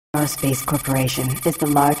Aerospace Corporation is the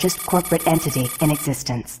largest corporate entity in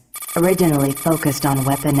existence. Originally focused on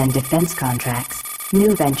weapon and defense contracts,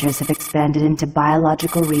 new ventures have expanded into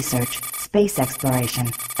biological research, space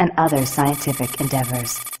exploration, and other scientific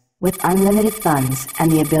endeavors. With unlimited funds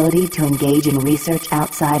and the ability to engage in research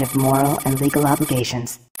outside of moral and legal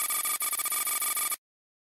obligations.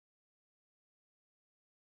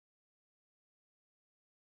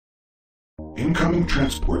 Incoming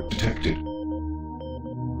transport detected.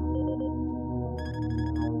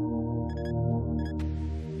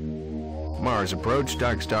 Mars approach,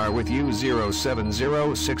 Dark Star with you,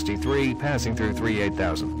 07063, passing through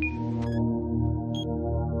 38,000.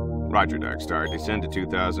 Roger, Dark Star. Descend to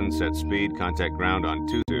 2000, set speed, contact ground on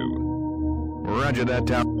 22. Roger that,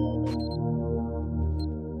 Tower.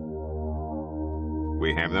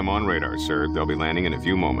 We have them on radar, sir. They'll be landing in a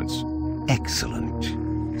few moments.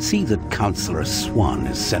 Excellent. See that Counselor Swan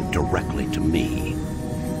is sent directly to me.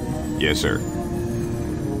 Yes, sir.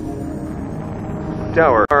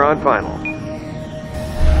 Tower, are on final.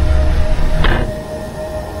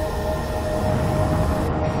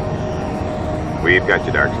 We've got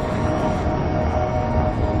you, Dark.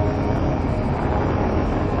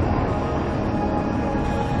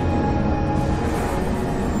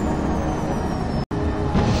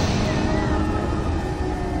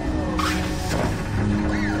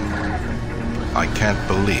 I can't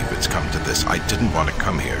believe it's come to this. I didn't want to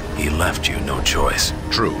come here. He left you no choice.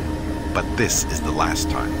 True, but this is the last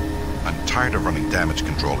time. I'm tired of running damage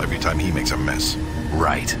control every time he makes a mess.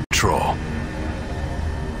 Right, Troll.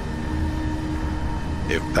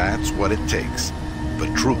 If that's what it takes,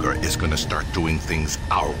 Betruger is going to start doing things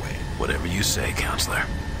our way. Whatever you say, Counselor.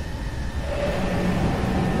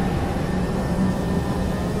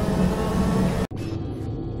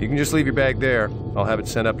 You can just leave your bag there. I'll have it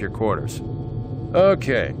sent up to your quarters.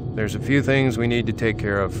 Okay, there's a few things we need to take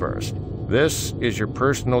care of first. This is your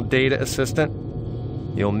personal data assistant.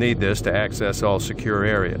 You'll need this to access all secure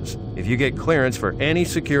areas. If you get clearance for any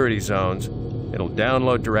security zones, it'll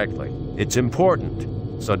download directly. It's important,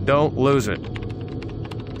 so don't lose it.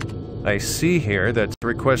 I see here that's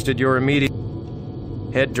requested your immediate...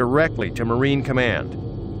 Head directly to Marine Command.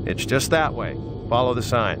 It's just that way. Follow the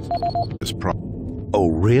signs. Oh,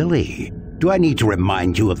 really? Do I need to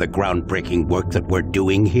remind you of the groundbreaking work that we're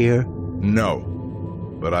doing here? No,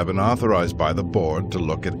 but I've been authorized by the board to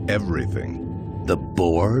look at everything. The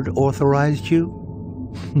board authorized you?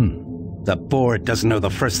 The board doesn't know the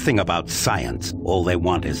first thing about science. All they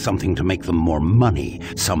want is something to make them more money,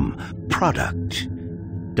 some product.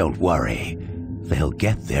 Don't worry, they'll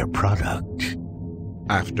get their product.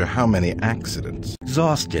 After how many accidents?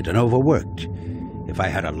 Exhausted and overworked. If I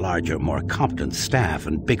had a larger, more competent staff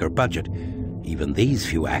and bigger budget, even these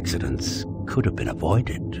few accidents could have been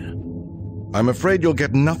avoided. I'm afraid you'll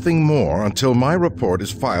get nothing more until my report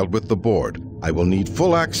is filed with the board. I will need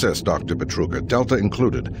full access, Dr. Betruger, Delta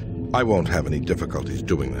included. I won't have any difficulties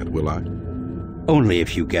doing that, will I? Only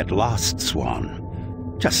if you get lost,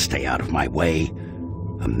 Swan. Just stay out of my way.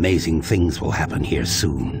 Amazing things will happen here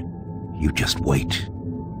soon. You just wait.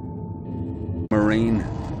 Marine.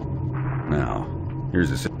 Now,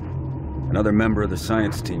 here's another member of the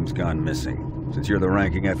science team's gone missing. Since you're the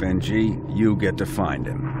ranking FNG, you get to find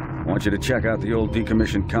him. I want you to check out the old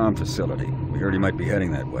decommissioned comm facility. We heard he might be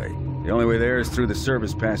heading that way. The only way there is through the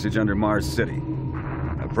service passage under Mars City.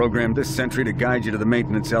 I programmed this sentry to guide you to the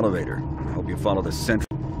maintenance elevator. I hope you follow the sentry.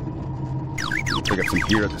 Pick up some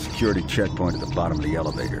gear at the security checkpoint at the bottom of the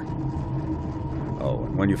elevator. Oh,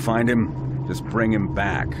 and when you find him, just bring him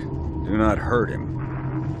back. Do not hurt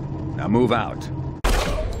him. Now move out.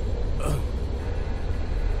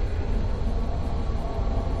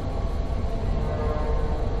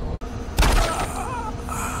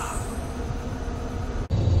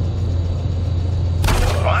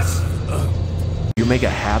 You make a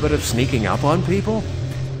habit of sneaking up on people?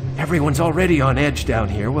 Everyone's already on edge down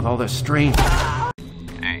here with all this strange...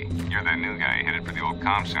 Hey, you're that new guy headed for the old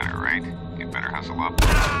comm center, right? You'd better hustle up.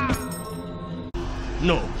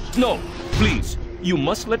 No, please. You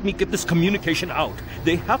must let me get this communication out.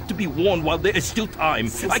 They have to be warned while there is still time.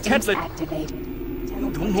 Systems I can't let... activated.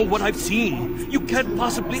 You don't know what I've seen. You can't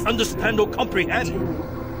possibly understand or comprehend.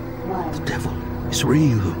 The devil is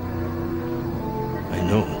real. I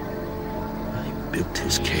know. Built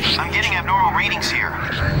his cage. I'm getting abnormal readings here.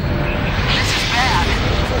 This is bad.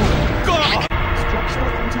 God!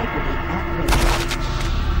 Structural integrity at risk.